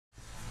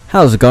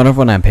How's it going,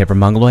 everyone? I'm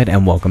papermongoloid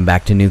and welcome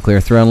back to Nuclear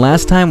Throne.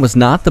 Last time was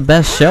not the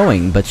best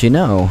showing, but you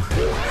know,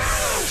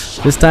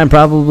 this time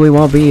probably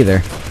won't be either.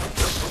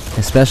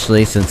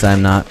 Especially since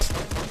I'm not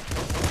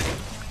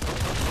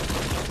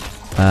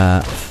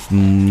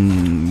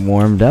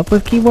warmed up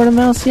with keyboard and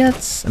mouse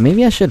yet.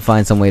 Maybe I should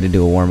find some way to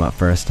do a warm-up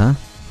first, huh?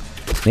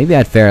 Maybe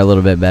I'd fare a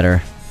little bit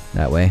better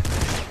that way.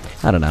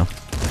 I don't know.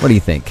 What do you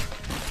think?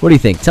 What do you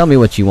think? Tell me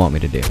what you want me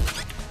to do.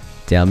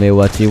 Tell me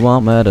what you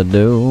want me to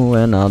do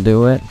and I'll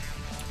do it.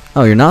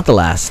 Oh, you're not the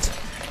last.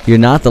 You're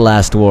not the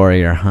last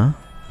warrior, huh?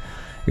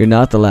 You're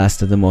not the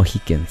last of the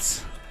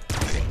Mohicans.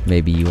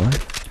 Maybe you are.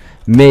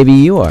 Maybe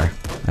you are.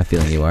 I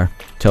feel you are.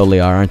 Totally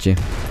are, aren't you?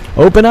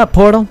 Open up,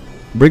 portal.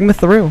 Bring me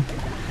through.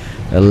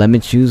 Let me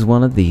choose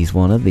one of these,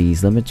 one of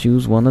these. Let me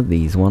choose one of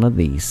these, one of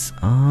these.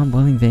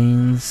 Boiling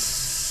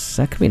veins.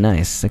 That could be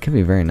nice. That could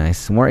be very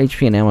nice. More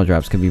HP and ammo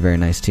drops could be very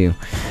nice, too.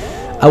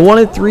 I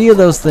wanted 3 of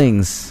those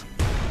things.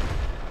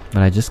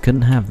 But I just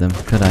couldn't have them,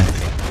 could I?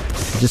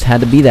 It just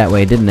had to be that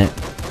way, didn't it?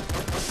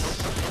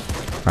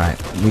 Alright,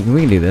 we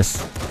can do this.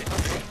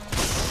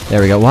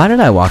 There we go. Why did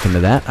I walk into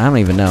that? I don't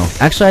even know.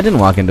 Actually, I didn't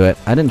walk into it.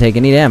 I didn't take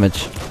any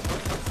damage.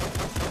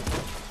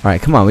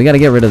 Alright, come on. We gotta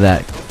get rid of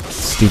that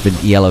stupid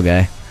yellow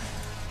guy.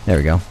 There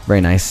we go.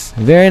 Very nice.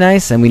 Very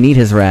nice, and we need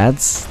his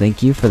rads.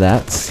 Thank you for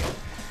that.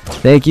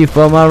 Thank you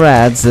for my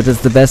rads. It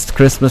is the best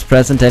Christmas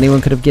present anyone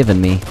could have given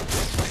me.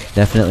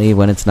 Definitely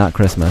when it's not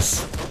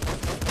Christmas.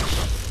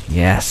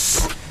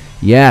 Yes.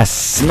 Yes.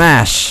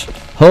 Smash.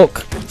 Hulk.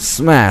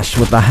 Smash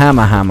with the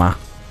hammer.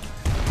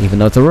 Even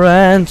though it's a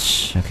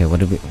wrench. Okay, what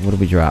did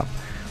we drop?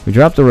 We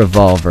dropped a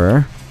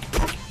revolver.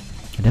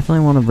 I definitely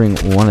want to bring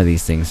one of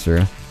these things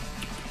through.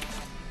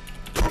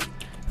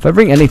 If I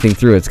bring anything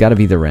through, it's got to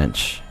be the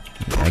wrench.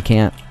 I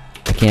can't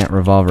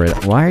revolver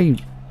it. Why are you...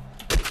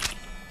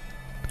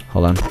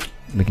 Hold on.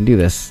 We can do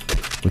this.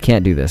 We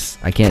can't do this.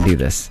 I can't do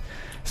this.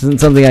 This isn't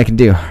something I can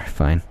do.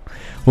 Fine.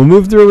 We'll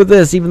move through with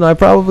this, even though I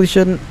probably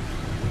shouldn't.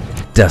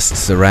 Dust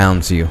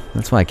surrounds you.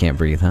 That's why I can't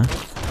breathe, huh?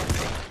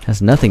 Has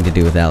nothing to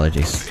do with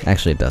allergies.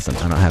 Actually, it doesn't.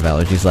 I don't have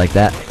allergies like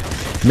that.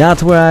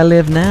 Not where I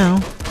live now.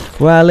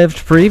 Where I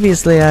lived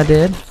previously, I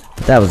did.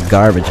 But that was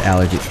garbage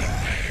allergy.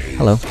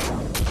 Hello.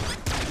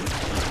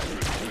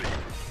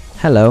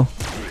 Hello.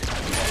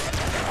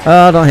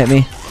 Oh, don't hit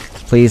me.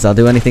 Please, I'll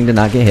do anything to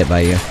not get hit by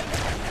you.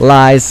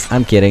 Lies.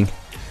 I'm kidding.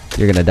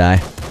 You're gonna die.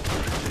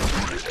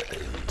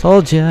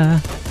 Told ya.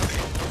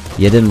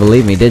 You didn't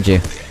believe me, did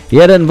you? You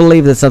didn't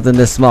believe that something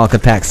this small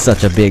could pack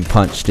such a big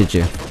punch, did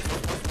you?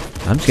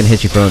 I'm just gonna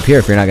hit you from up here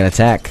if you're not gonna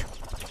attack.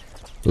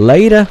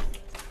 Later.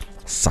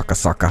 Sucka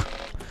sucka.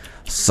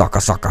 Sucka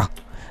sucka.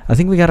 I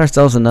think we got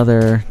ourselves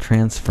another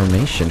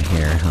transformation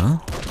here, huh?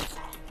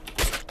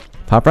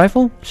 Pop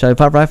rifle? Should I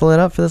pop rifle it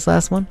up for this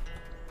last one?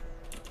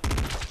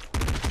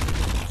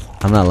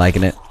 I'm not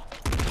liking it.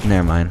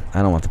 Never mind.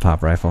 I don't want the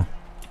pop rifle.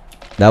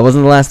 That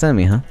wasn't the last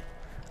enemy, huh?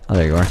 Oh,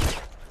 there you are.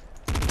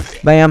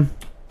 Bam.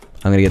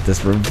 I'm gonna get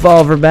this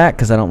revolver back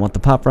because I don't want the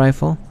pop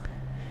rifle.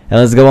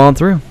 And let's go on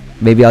through.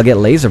 Maybe I'll get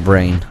laser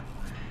brain.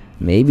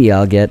 Maybe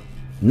I'll get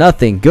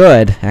nothing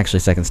good.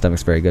 Actually, second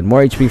stomach's very good.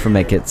 More HP from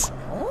medkits.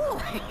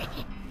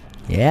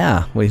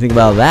 Yeah. What do you think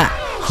about that?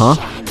 Huh?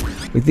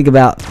 What do you think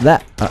about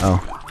that?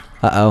 Uh-oh.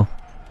 Uh-oh.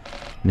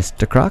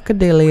 Mr.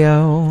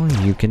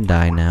 Crocodilio, you can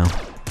die now.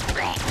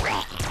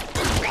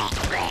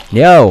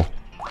 Yo!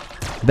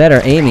 Better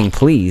aiming,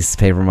 please,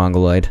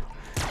 papermongoloid.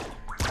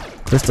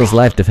 Crystal's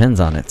life depends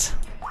on it.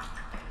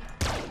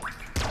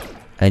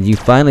 And you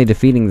finally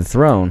defeating the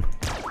throne.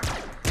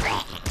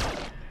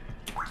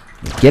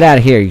 Get out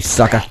of here, you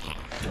sucker.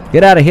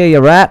 Get out of here, you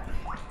rat.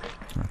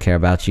 I don't care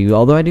about you.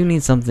 Although I do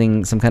need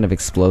something, some kind of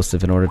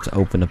explosive in order to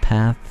open a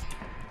path.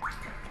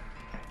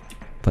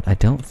 But I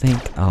don't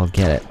think I'll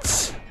get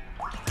it.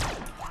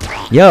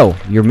 Yo,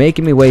 you're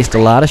making me waste a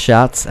lot of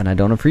shots, and I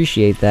don't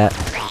appreciate that.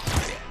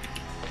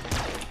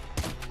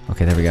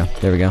 Okay, there we go.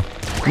 There we go.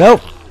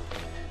 Nope!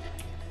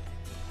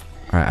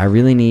 Alright, I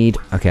really need...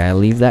 Okay, I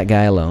leave that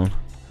guy alone.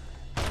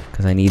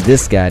 Because I need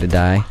this guy to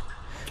die.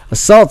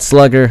 Assault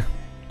slugger!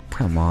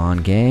 Come on,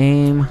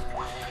 game.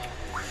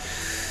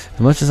 As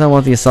much as I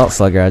want the assault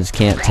slugger, I just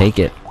can't take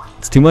it.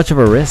 It's too much of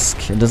a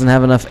risk. It doesn't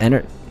have enough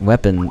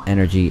weapon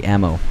energy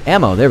ammo.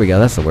 Ammo, there we go,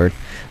 that's the word.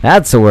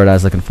 That's the word I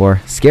was looking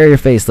for. Scare your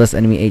face, less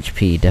enemy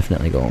HP.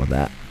 Definitely going with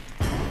that.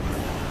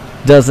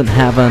 Doesn't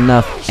have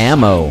enough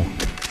ammo.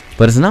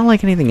 But it's not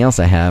like anything else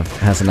I have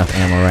has enough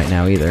ammo right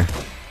now either.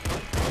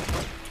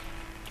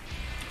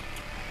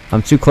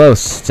 I'm too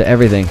close to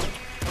everything.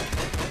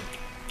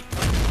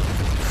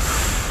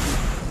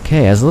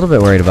 Okay, I was a little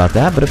bit worried about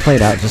that, but it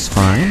played out just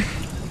fine.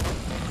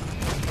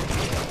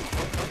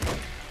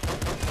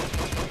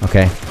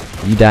 Okay,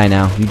 you die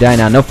now. You die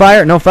now. No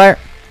fire! No fire!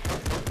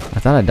 I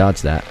thought I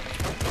dodged that.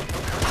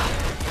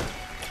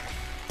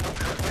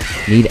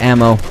 Need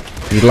ammo.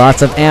 Need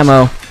lots of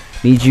ammo.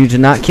 Need you to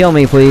not kill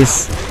me,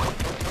 please.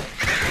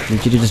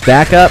 Need you to just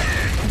back up.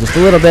 Just a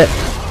little bit.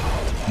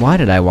 Why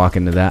did I walk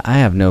into that? I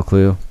have no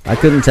clue. I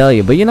couldn't tell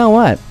you, but you know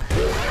what?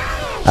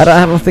 I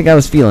don't think I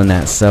was feeling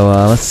that, so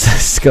let's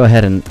just go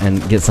ahead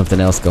and get something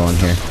else going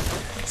here.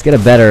 Let's get a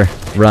better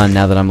run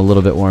now that I'm a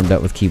little bit warmed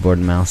up with keyboard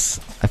and mouse.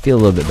 I feel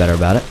a little bit better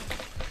about it.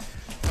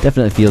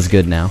 Definitely feels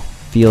good now.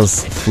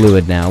 Feels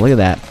fluid now. Look at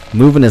that.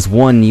 Moving as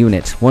one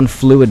unit. One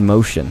fluid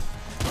motion.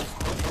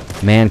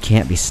 Man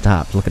can't be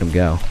stopped. Look at him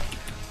go.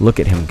 Look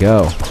at him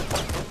go.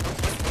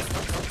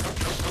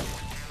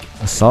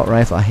 Assault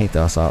rifle? I hate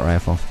the assault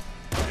rifle.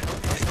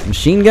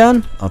 Machine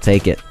gun? I'll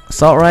take it.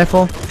 Assault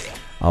rifle?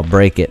 I'll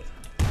break it.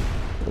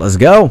 Let's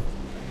go!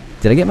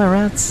 Did I get my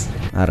rats?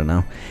 I don't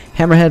know.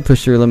 Hammerhead,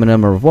 push through a limited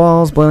number of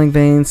walls. Boiling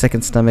vein,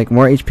 second stomach.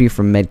 More HP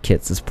from med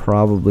kits is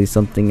probably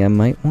something I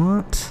might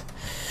want.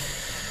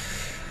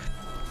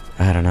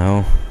 I don't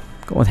know.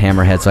 Go with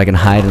Hammerhead so I can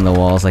hide in the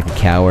walls like a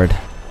coward.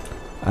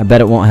 I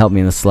bet it won't help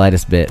me in the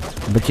slightest bit.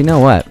 But you know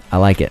what? I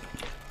like it.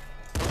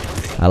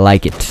 I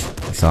like it.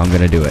 So I'm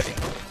gonna do it.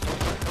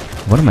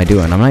 What am I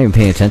doing? I'm not even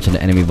paying attention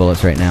to enemy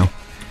bullets right now.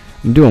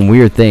 I'm doing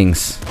weird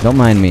things. Don't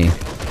mind me.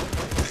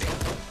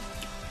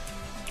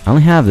 I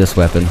only have this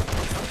weapon,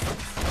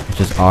 which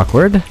is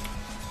awkward,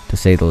 to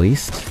say the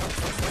least.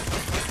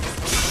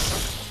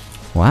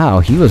 Wow,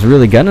 he was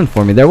really gunning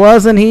for me. There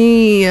wasn't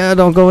he?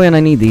 Don't go in. I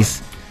need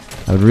these.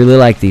 I would really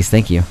like these.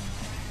 Thank you.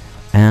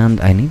 And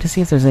I need to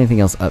see if there's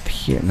anything else up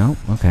here. No?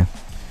 Okay.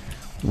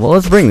 Well,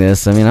 let's bring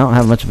this. I mean, I don't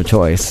have much of a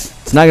choice.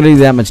 It's not going to do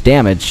that much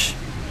damage.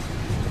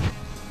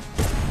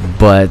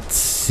 But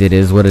it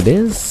is what it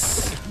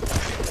is.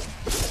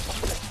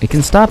 It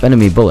can stop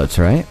enemy bullets,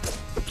 right?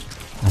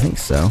 I think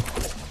so.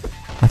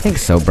 I think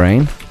so,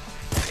 brain.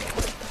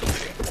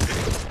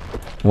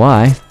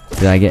 Why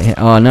did I get hit?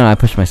 Oh, no, I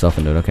pushed myself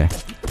into it. Okay.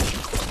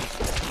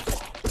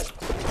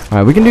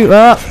 Alright, we can do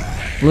a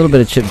little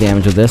bit of chip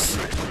damage with this.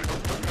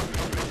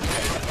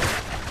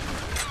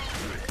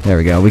 There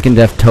we go. We can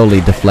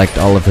totally deflect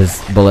all of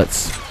his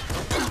bullets.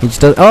 He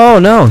just does. Oh,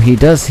 no, he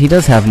does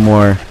have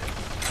more.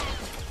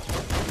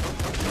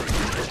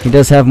 He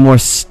does have more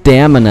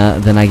stamina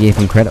than I gave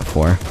him credit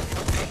for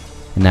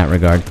in that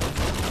regard.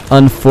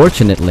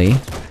 Unfortunately,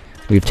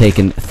 we've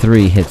taken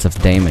 3 hits of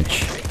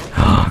damage.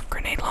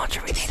 Grenade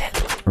launcher, we need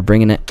it. We're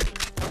bringing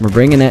it. We're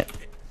bringing it.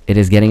 It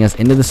is getting us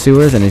into the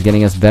sewers and is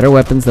getting us better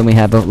weapons than we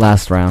had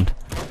last round.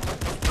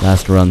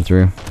 Last run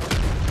through.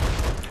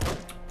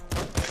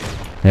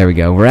 There we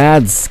go.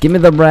 Rads! Give me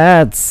the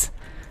rads!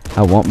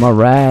 I want my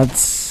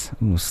rads.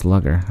 Ooh,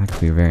 slugger. That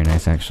could be very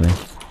nice, actually.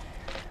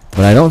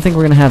 But I don't think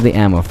we're going to have the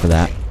ammo for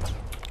that.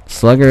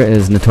 Slugger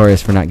is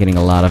notorious for not getting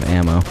a lot of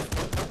ammo.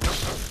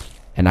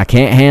 And I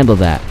can't handle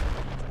that.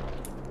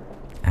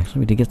 Actually,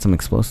 we did get some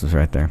explosives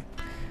right there.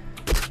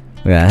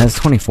 Yeah, it has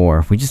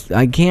 24.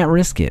 I can't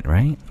risk it,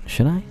 right?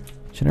 Should I?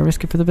 Should I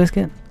risk it for the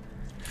biscuit?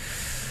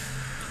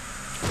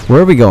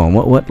 Where are we going?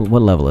 What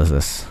level is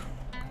this?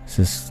 Is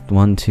this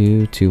 1,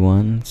 2, 2,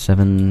 1,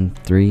 7,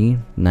 3,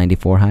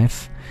 94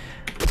 hive?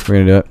 We're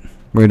gonna do it.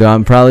 We're gonna do it.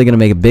 I'm probably gonna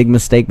make a big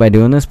mistake by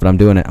doing this, but I'm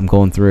doing it. I'm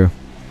going through.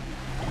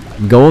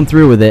 I'm going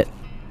through with it.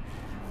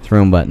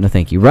 Throne button. No,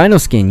 thank you. Rhino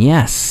skin.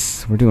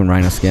 Yes, we're doing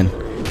rhino skin.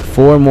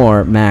 4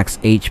 more max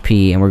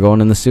HP, and we're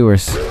going in the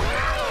sewers.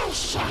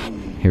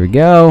 Here we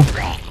go.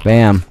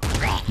 Bam.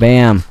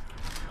 Bam.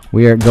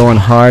 We are going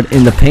hard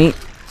in the paint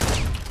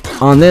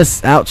on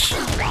this. Ouch.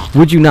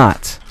 Would you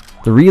not?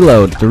 The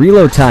reload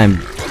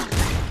time.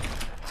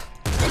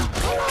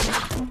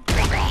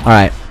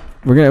 Alright.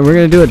 We're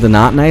gonna do it the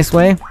not nice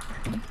way.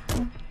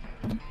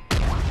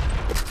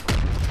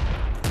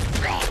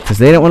 Because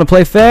they don't want to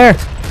play fair.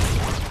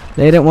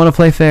 They didn't want to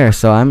play fair,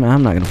 so I'm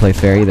not gonna play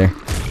fair either.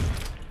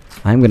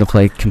 I'm gonna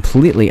play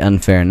completely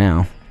unfair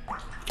now.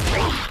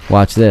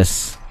 Watch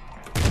this.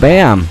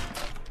 Bam!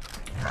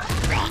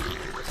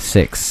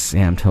 6.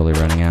 Yeah, I'm totally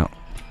running out.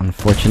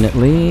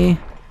 Unfortunately.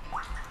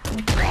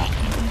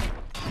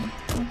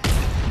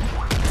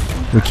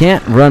 We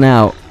can't run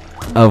out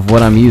of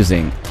what I'm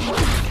using.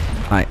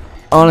 I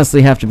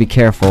honestly have to be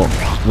careful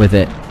with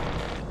it.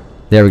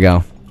 There we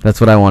go. That's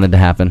what I wanted to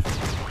happen.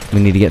 We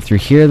need to get through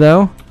here,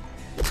 though.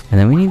 And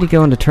then we need to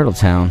go into Turtle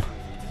Town.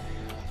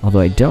 Although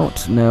I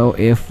don't know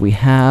if we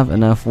have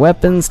enough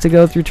weapons to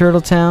go through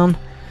Turtle Town.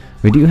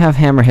 We do have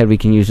Hammerhead we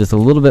can use just a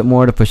little bit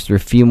more to push through a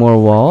few more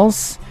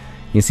walls.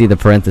 You see the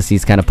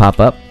parentheses kind of pop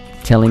up,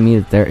 telling me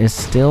that there is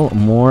still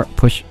more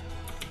push.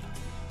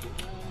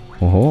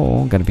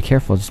 Oh, gotta be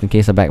careful just in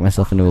case I back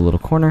myself into a little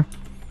corner.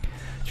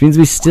 Which means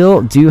we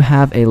still do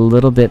have a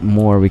little bit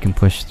more we can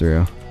push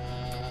through.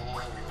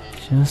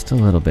 Just a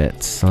little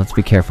bit, so let's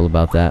be careful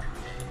about that.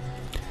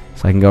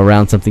 So I can go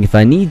around something if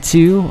I need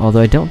to,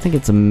 although I don't think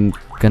it's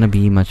gonna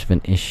be much of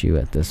an issue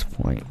at this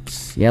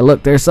point. Yeah,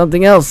 look, there's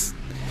something else!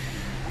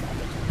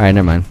 Alright,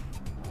 never mind.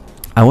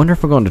 I wonder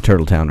if we're going to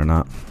Turtle Town or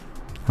not.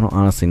 I don't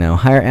honestly know.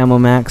 Higher ammo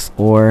max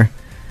or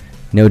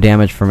no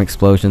damage from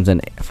explosions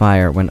and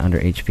fire when under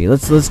HP.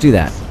 Let's do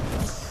that.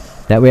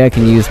 That way I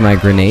can use my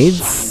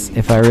grenades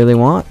if I really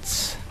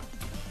want.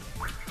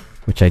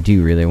 Which I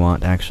do really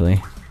want,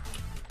 actually.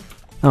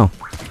 Oh,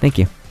 thank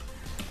you.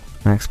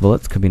 Max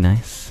bullets could be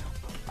nice.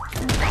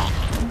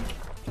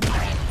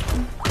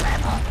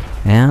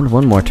 And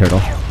one more turtle.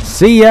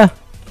 See ya!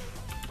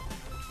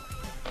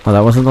 Oh,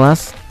 that wasn't the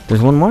last?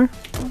 There's one more?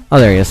 Oh,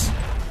 there he is.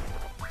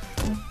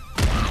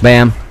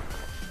 Bam.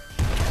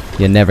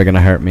 You're never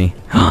gonna hurt me.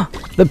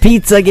 The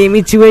pizza gave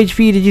me 2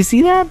 HP. Did you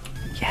see that?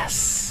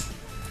 Yes.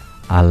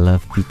 I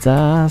love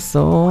pizza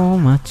so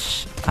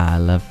much. I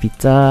love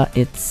pizza.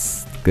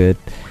 It's good.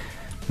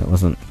 That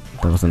wasn't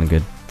a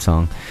good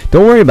song.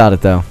 Don't worry about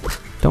it though.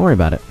 Don't worry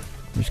about it.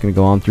 I'm just gonna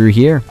go on through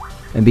here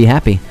and be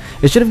happy.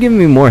 It should have given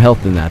me more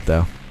health than that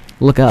though.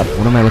 Look up.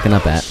 What am I looking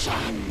up at?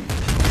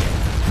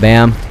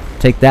 Bam.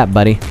 Take that,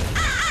 buddy.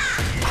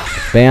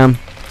 Bam.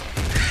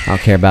 I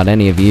don't care about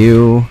any of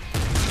you.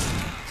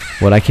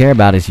 What I care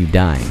about is you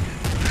dying.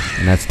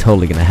 And that's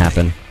totally gonna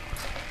happen.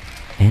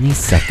 Any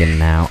second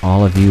now,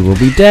 all of you will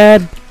be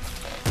dead.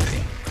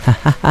 Ha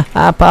ha ha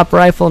ha, pop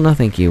rifle, no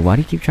thank you. Why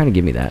do you keep trying to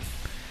give me that?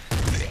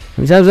 How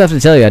many times do I have to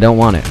tell you I don't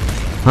want it?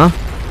 Huh?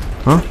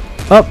 Huh?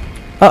 Oh!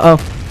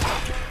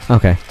 Uh-oh.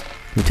 Okay.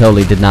 He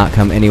totally did not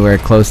come anywhere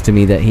close to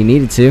me that he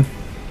needed to.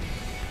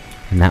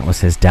 And that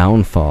was his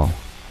downfall.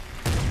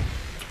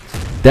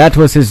 That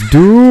was his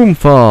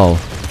doomfall.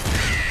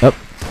 Oh.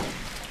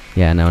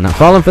 Yeah, no, not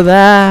falling for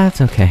that.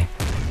 Okay.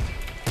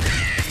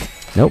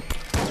 Nope.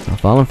 Not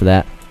falling for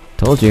that.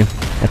 Told you.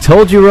 I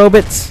told you,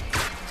 robots!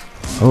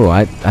 Oh,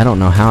 I don't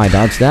know how I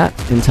dodged that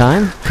in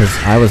time, because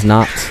I was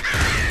not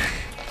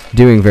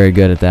doing very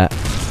good at that.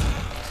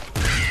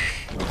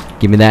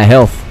 Give me that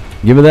health.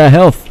 Give me that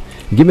health.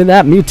 Give me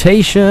that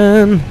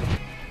mutation.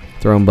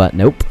 Throwing butt.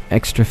 Nope.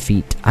 Extra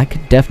feet. I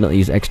could definitely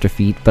use extra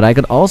feet, but I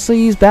could also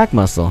use back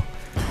muscle.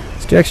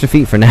 Let's do extra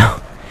feet for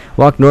now.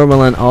 Walk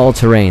normal on all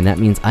terrain. That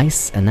means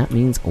ice, and that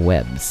means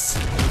webs.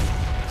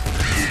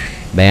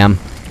 Bam.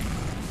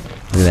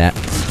 Look at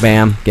that.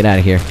 Bam. Get out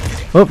of here.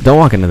 Oh, don't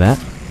walk into that.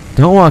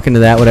 Don't walk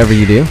into that, whatever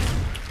you do.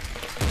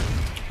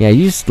 Yeah,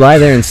 you just lie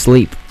there and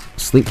sleep.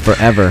 Sleep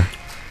forever.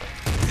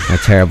 My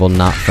terrible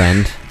not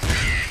friend.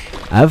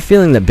 I have a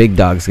feeling that Big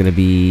Dog's gonna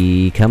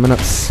be coming up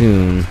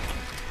soon.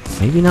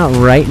 Maybe not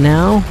right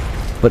now,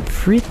 but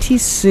pretty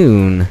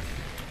soon.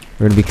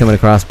 We're gonna be coming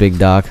across Big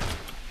Dog.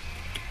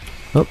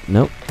 Oh,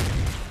 nope.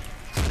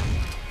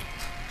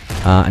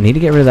 I need to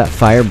get rid of that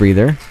fire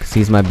breather, because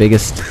he's my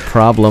biggest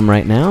problem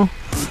right now.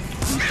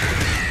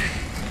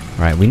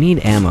 Alright, we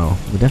need ammo.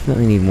 We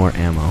definitely need more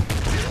ammo.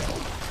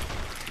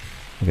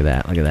 Look at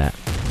that, look at that.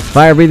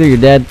 Fire breather, you're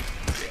dead.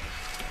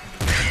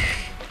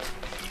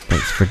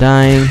 Thanks for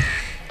dying.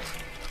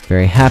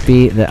 Very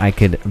happy that I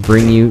could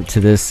bring you to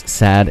this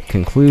sad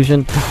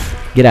conclusion.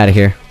 Get out of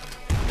here.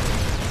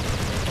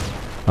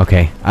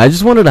 Okay, I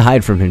just wanted to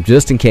hide from him,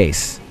 just in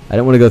case. I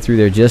don't want to go through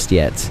there just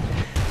yet.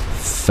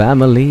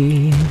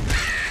 Family.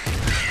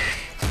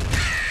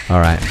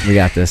 Alright, we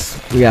got this.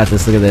 We got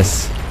this, look at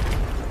this.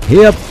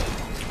 Yep.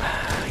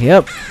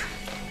 Yep.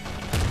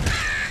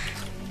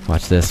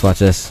 Watch this, watch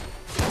this.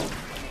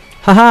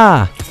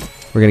 Haha!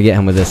 We're gonna get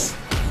him with this.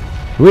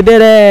 We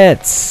did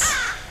it!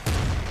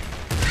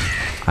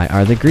 I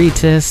are the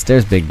greatest.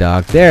 There's Big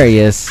Dog. There he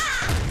is.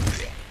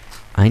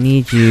 I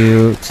need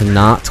you to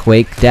not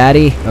wake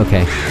Daddy.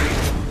 Okay.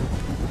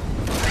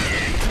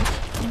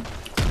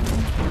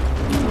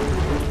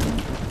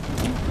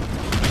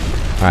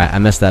 Alright, I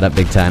messed that up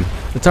big time.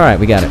 It's alright,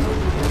 we got it.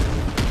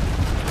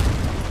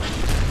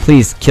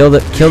 Please, kill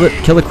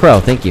the crow,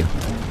 thank you.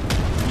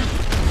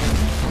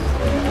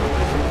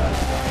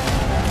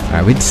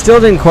 Alright, we still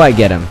didn't quite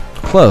get him.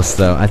 Close,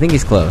 though. I think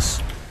he's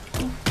close.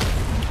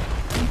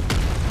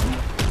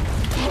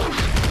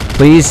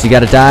 Please, you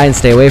gotta die and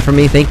stay away from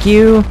me, thank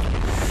you.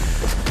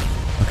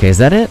 Okay, is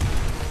that it?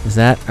 Is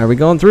that... Are we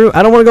going through?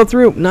 I don't want to go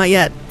through! Not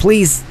yet!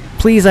 Please!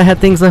 Please, I had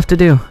things left to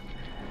do.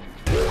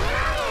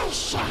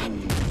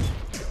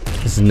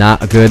 This is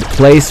not a good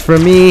place for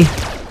me.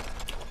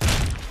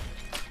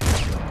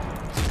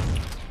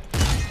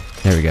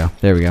 There we go.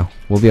 There we go.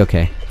 We'll be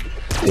okay.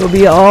 We'll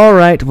be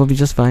alright. We'll be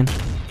just fine.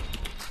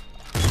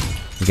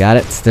 We got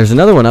it. There's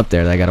another one up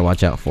there that I gotta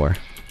watch out for.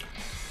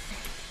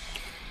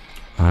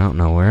 I don't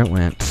know where it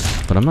went,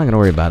 but I'm not gonna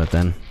worry about it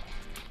then.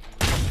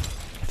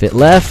 If it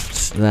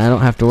left, then I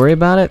don't have to worry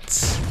about it.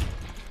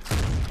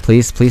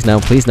 Please, please no,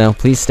 please no,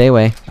 please stay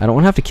away. I don't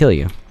want to have to kill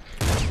you.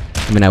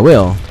 I mean, I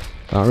will.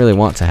 I don't really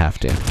want to have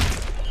to.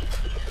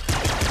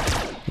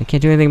 You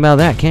can't do anything about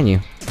that, can you?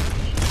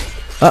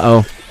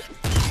 Uh-oh.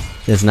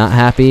 Is not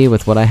happy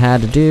with what I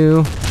had to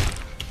do.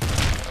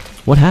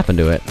 What happened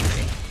to it?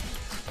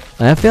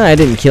 I feel like I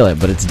didn't kill it,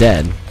 but it's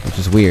dead, which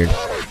is weird.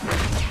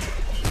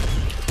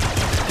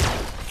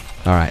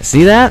 Alright,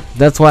 see that?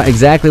 That's why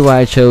exactly why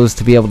I chose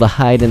to be able to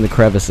hide in the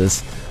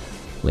crevices.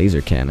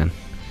 Laser cannon.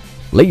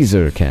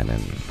 Laser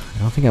cannon. I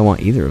don't think I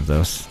want either of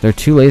those. There are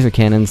 2 laser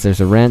cannons,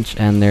 there's a wrench,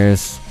 and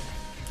there's...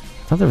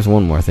 I thought there was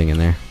one more thing in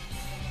there.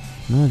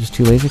 No, just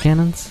 2 laser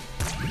cannons?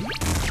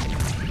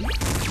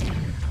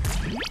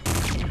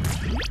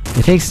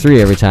 It takes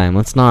 3 every time.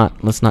 Let's not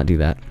do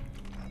that.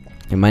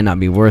 It might not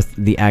be worth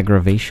the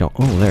aggravation.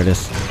 Oh, there it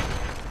is.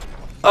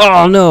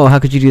 Oh no, how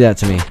could you do that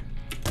to me?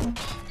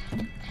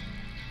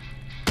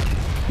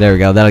 There we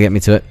go, that'll get me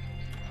to it.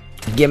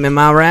 Give me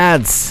my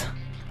rads!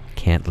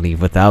 Can't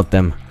leave without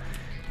them.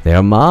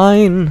 They're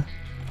mine!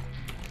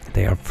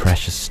 They are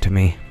precious to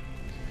me.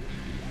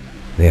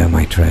 They are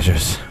my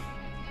treasures.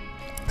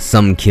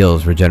 Some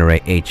kills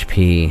regenerate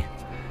HP.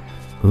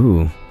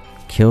 Ooh.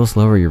 Kills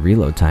lower your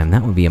reload time.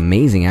 That would be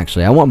amazing,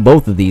 actually. I want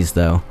both of these,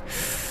 though.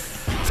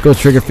 Let's go,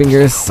 trigger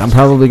fingers. I'm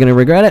probably going to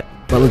regret it,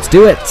 but let's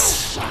do it.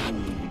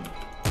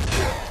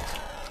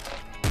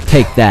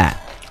 Take that.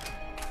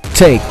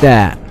 Take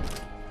that.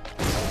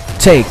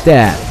 Take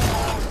that.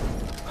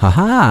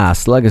 Haha,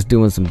 Slug is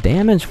doing some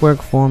damage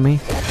work for me.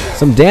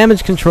 Some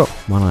damage control.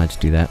 Why don't I just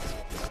do that?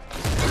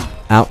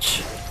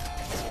 Ouch.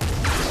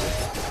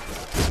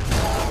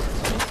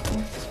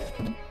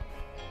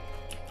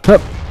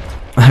 Hup.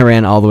 I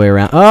ran all the way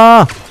around.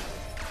 Oh!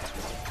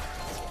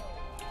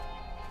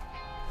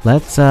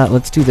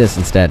 Let's do this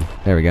instead.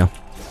 There we go.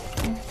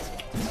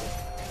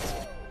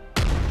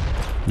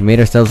 We made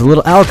ourselves a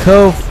little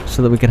alcove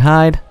so that we could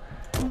hide,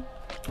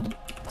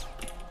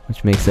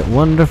 which makes it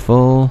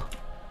wonderful.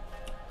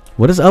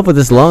 What is up with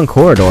this long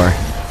corridor?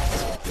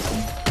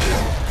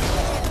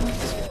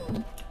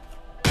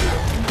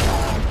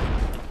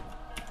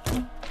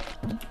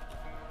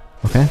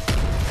 Okay.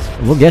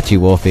 We'll get you,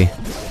 Wolfie.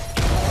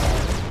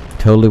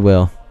 Totally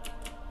will.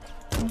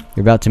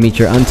 You're about to meet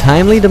your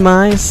untimely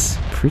demise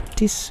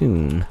pretty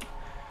soon.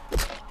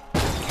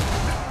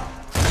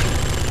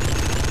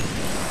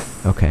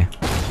 Okay.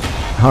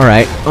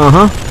 Alright.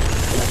 Uh-huh.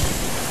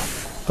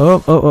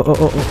 Oh.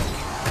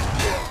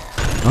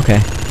 Okay.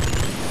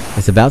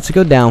 It's about to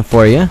go down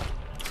for you.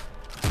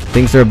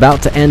 Things are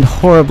about to end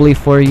horribly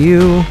for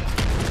you.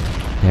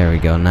 There we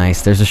go.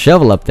 Nice. There's a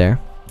shovel up there.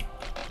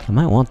 I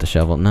might want the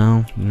shovel.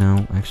 No.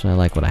 Actually, I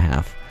like what I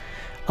have.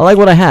 I like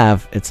what I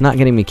have. It's not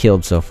getting me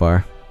killed so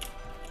far.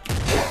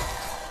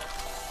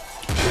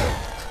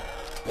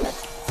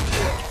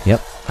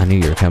 Yep. I knew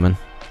you were coming.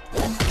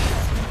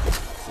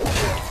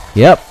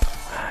 Yep.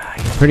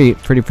 You're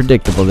pretty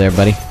predictable there,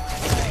 buddy.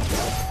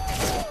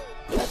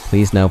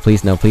 Please no,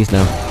 please no, please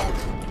no.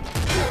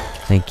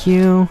 Thank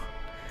you.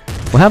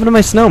 What happened to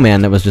my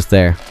snowman that was just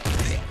there?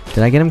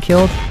 Did I get him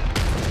killed?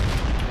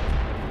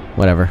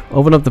 Whatever.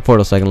 Open up the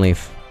portal so I can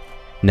leave.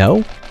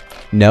 No?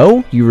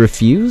 No? You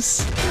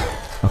refuse?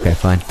 Okay,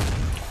 fine.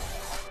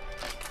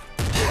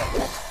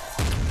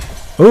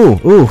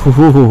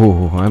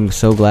 Ooh. I'm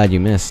so glad you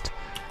missed.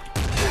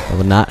 That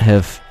would not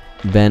have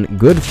been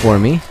good for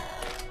me.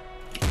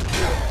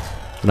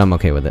 But I'm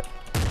okay with it.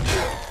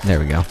 There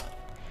we go.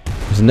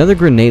 There's another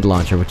grenade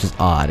launcher, which is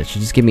odd. It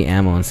should just give me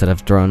ammo instead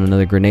of throwing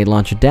another grenade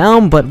launcher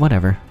down, but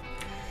whatever.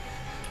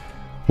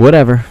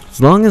 Whatever.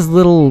 As long as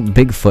little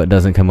Bigfoot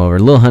doesn't come over,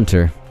 little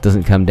Hunter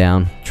doesn't come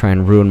down, try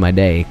and ruin my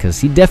day, because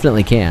he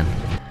definitely can.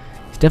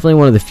 He's definitely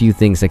one of the few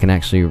things that can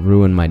actually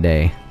ruin my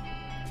day.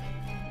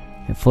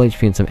 Get full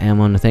HP and some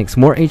ammo, no thanks.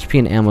 More HP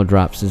and ammo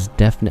drops is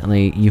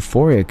definitely...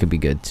 Euphoria could be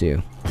good,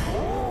 too.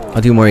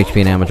 I'll do more HP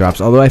and ammo drops,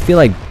 although I feel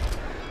like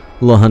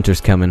little Hunter's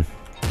coming.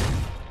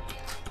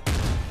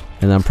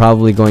 And I'm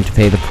probably going to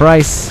pay the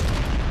price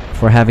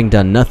for having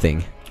done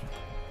nothing.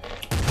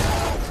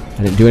 I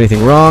didn't do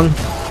anything wrong,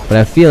 but I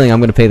have a feeling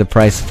I'm going to pay the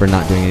price for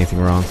not doing anything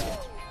wrong.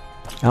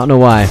 I don't know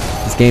why.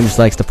 This game just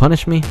likes to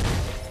punish me.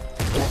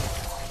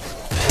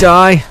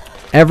 Die!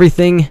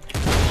 Everything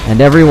and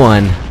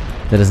everyone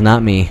that is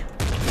not me.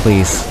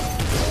 Please.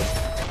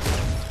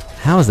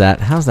 How's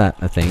that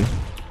a thing?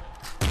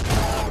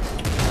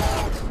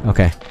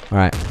 Okay.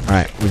 Alright.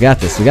 We got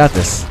this.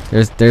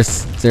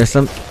 There's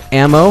some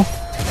ammo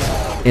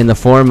in the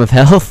form of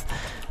health.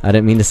 I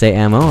didn't mean to say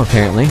ammo,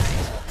 apparently.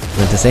 I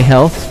meant to say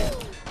health.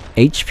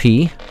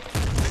 HP.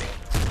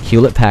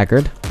 Hewlett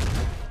Packard.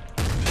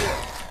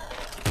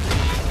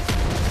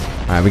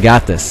 Alright, we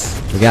got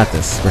this.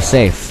 We're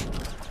safe.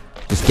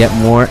 Just get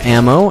more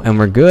ammo and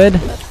we're good.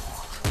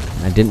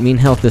 I didn't mean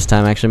health this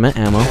time, I actually meant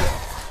ammo.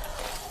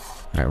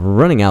 Alright, we're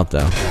running out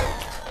though.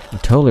 I'm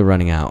totally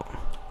running out.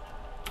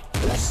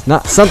 It's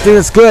not something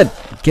that's good!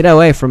 Get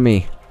away from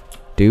me,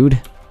 dude.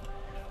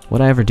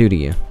 What'd I ever do to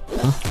you?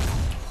 Huh?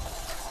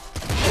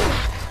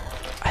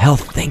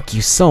 Health, thank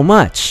you so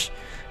much!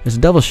 There's a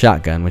double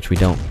shotgun, which we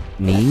don't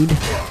need.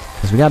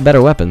 Because we got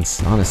better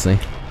weapons, honestly.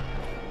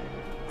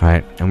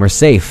 Alright, and we're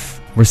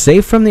safe. We're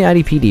safe from the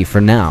IDPD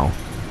for now.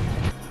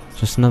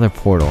 Just another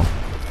portal.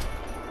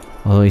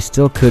 Although he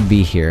still could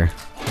be here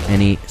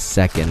any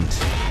second.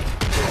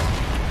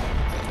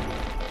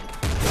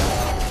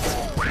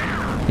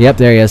 Yep,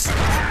 there he is.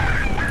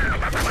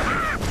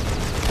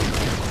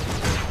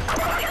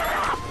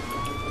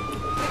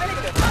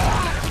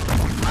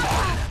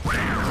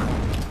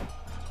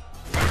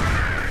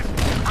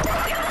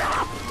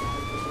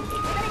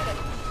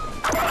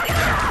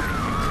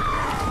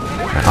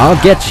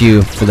 I'll get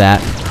you for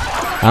that.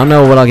 I don't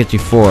know what I'll get you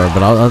for,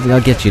 but I'll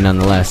get you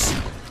nonetheless.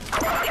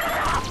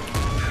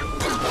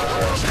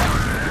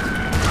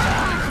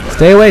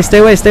 Stay away!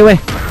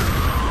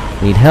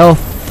 Need health.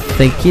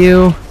 Thank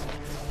you.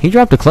 He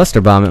dropped a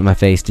cluster bomb at my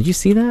face. Did you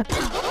see that?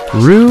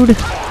 Rude.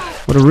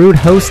 What a rude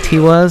host he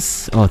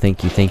was. Oh,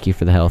 thank you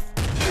for the health.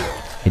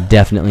 I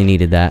definitely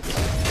needed that.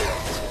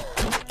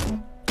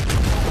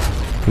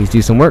 Please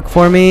do some work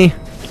for me.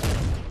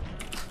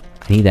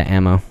 I need that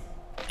ammo.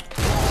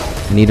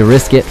 I need to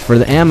risk it for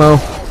the ammo.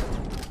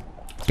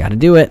 Gotta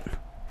do it.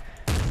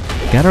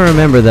 Gotta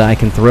remember that I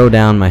can throw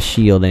down my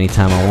shield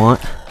anytime I want.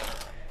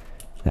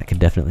 That could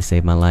definitely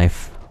save my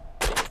life.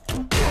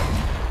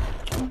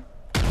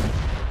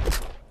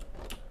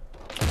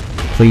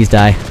 Please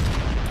die.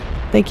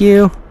 Thank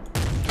you.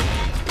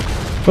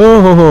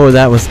 Oh,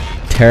 that was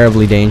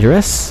terribly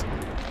dangerous.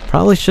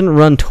 Probably shouldn't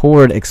run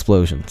toward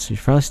explosions. You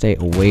should probably stay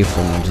away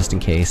from them just in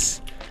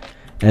case.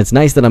 And it's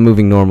nice that I'm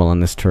moving normal on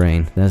this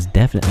terrain. That's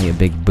definitely a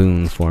big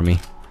boon for me.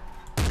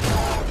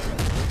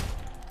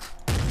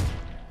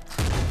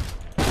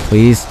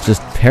 Please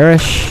just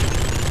perish.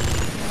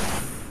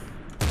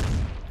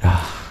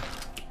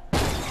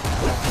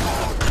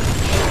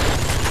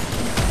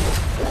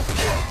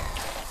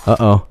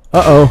 Uh-oh.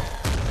 Uh-oh.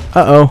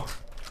 Uh-oh.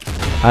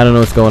 I don't know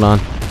what's going on.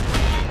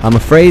 I'm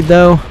afraid,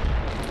 though.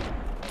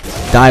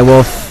 Die,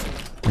 wolf.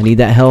 I need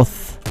that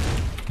health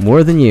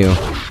more than you.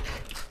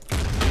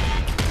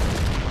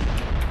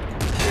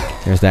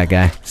 There's that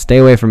guy. Stay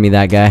away from me,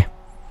 that guy.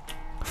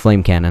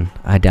 Flame cannon.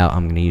 I doubt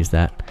I'm going to use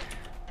that.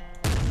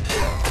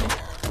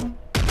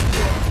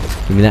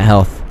 Give me that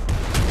health.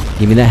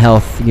 Give me that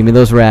health. Give me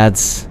those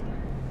rads.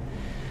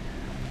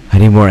 I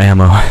need more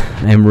ammo.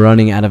 I'm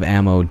running out of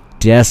ammo.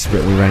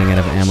 Desperately running out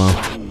of ammo.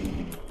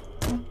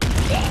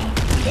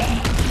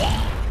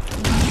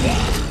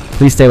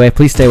 Please stay away.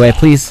 Please stay away.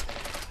 Please.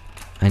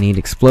 I need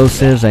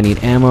explosives. I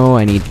need ammo.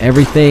 I need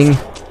everything.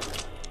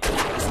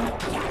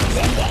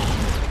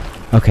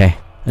 Okay.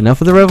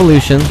 Enough of the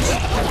revolutions.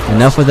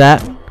 Enough of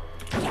that.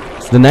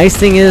 The nice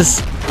thing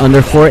is,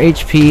 under 4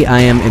 HP, I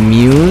am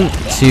immune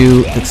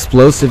to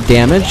explosive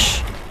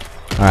damage.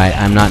 Alright,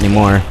 I'm not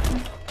anymore.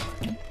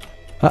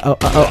 Uh-oh,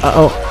 uh-oh,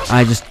 uh-oh.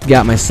 I just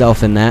got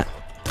myself in that.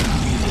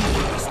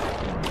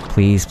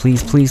 Please,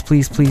 please, please,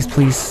 please, please,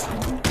 please.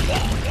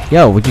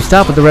 Yo, would you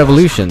stop with the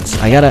revolutions?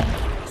 I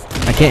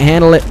can't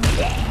handle it.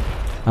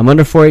 I'm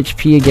under 4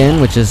 HP again,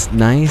 which is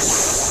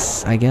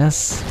nice, I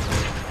guess.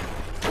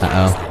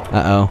 Uh-oh,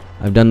 uh-oh.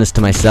 I've done this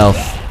to myself.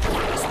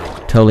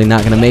 Totally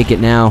not gonna make it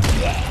now.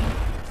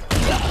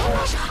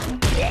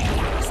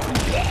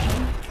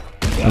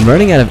 I'm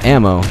running out of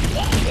ammo.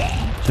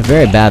 It's a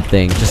very bad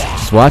thing.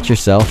 Just watch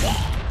yourself.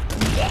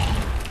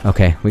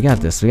 Okay, we got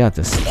this. We got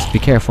this. Just be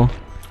careful.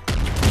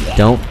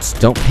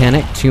 Don't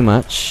panic too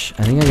much.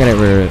 I think I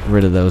gotta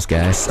rid of those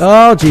guys.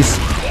 Oh, jeez.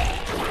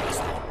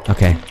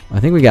 Okay, I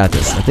think we got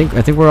this. I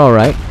think we're all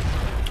right.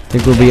 I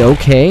think we'll be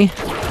okay.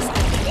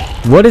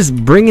 What is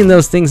bringing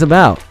those things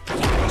about?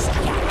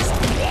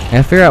 I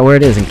gotta figure out where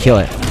it is and kill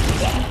it.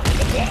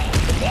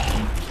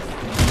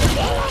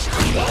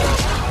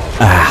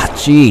 Ah,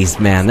 jeez,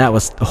 man, that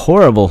was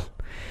horrible.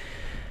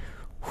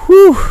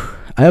 Whew.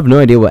 I have no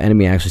idea what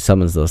enemy actually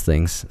summons those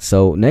things.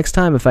 So next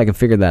time, if I can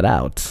figure that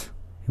out,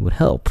 it would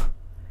help.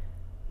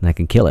 And I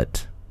can kill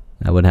it.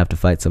 I wouldn't have to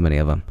fight so many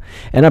of them.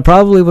 And I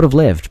probably would have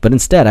lived, but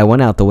instead I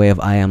went out the way of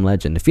I Am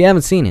Legend. If you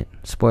haven't seen it,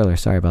 spoiler,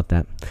 sorry about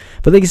that.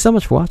 But thank you so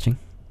much for watching.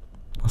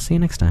 I'll see you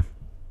next time.